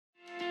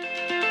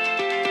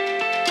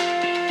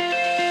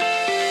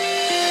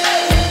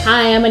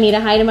Hi, I'm Anita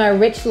Heidema, a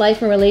rich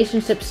life and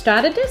relationship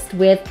strategist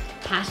with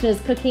Passion is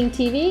Cooking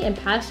TV and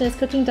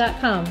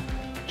passioniscooking.com.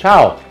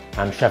 Ciao,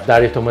 I'm Chef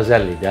Dario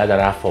Tomaselli, the other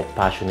half of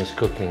Passion is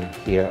Cooking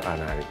here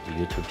on our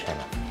YouTube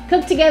channel.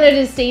 Cook together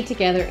to stay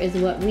together is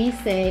what we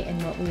say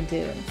and what we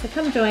do. So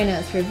come join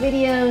us for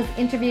videos,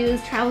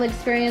 interviews, travel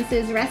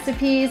experiences,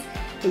 recipes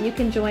that you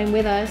can join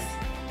with us,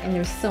 and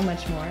there's so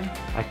much more.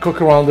 I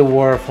cook around the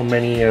world for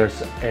many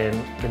years, and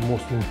the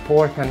most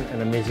important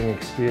and amazing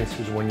experience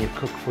is when you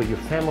cook for your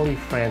family,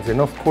 friends, and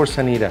of course,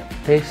 Anita,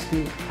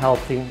 tasty,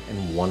 healthy,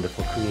 and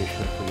wonderful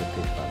creation for your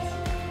taste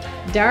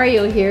buds.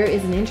 Dario here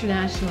is an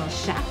international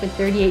chef with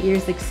 38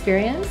 years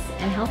experience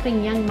and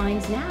helping young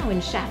minds now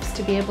and chefs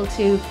to be able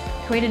to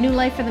create a new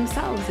life for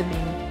themselves and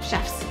being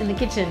chefs in the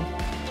kitchen.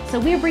 So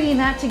we're bringing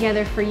that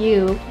together for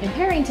you and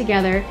pairing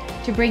together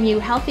to bring you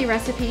healthy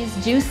recipes,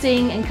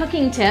 juicing, and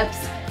cooking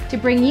tips to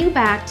bring you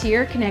back to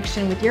your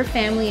connection with your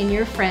family and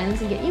your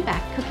friends and get you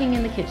back cooking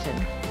in the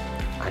kitchen.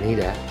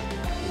 Anita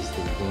is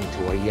the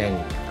into a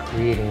young,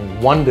 creating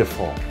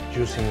wonderful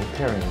juicing and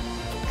pairing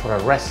for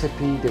a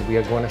recipe that we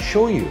are going to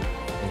show you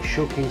and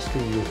showcase to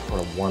you for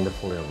a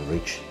wonderful and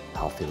rich,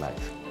 healthy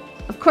life.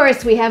 Of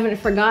course, we haven't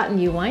forgotten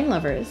you wine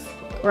lovers.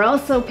 We're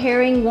also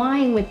pairing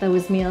wine with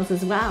those meals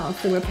as well.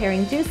 So we're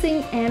pairing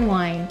juicing and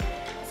wine.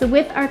 So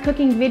with our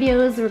cooking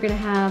videos, we're going to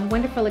have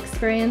wonderful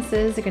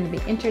experiences. They're going to be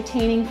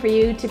entertaining for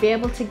you to be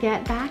able to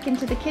get back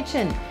into the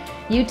kitchen.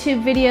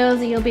 YouTube videos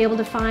that you'll be able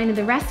to find, and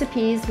the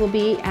recipes will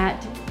be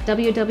at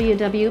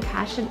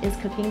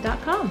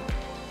www.passioniscooking.com.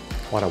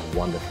 What a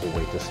wonderful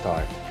way to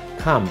start.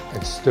 Come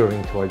and stir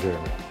into our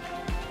journey.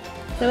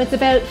 So it's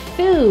about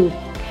food,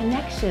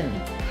 connection,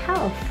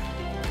 health,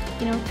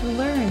 to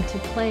learn, to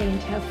play, and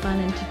to have fun,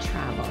 and to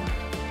travel.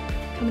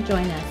 Come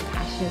join us,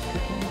 Passion is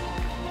Cooking.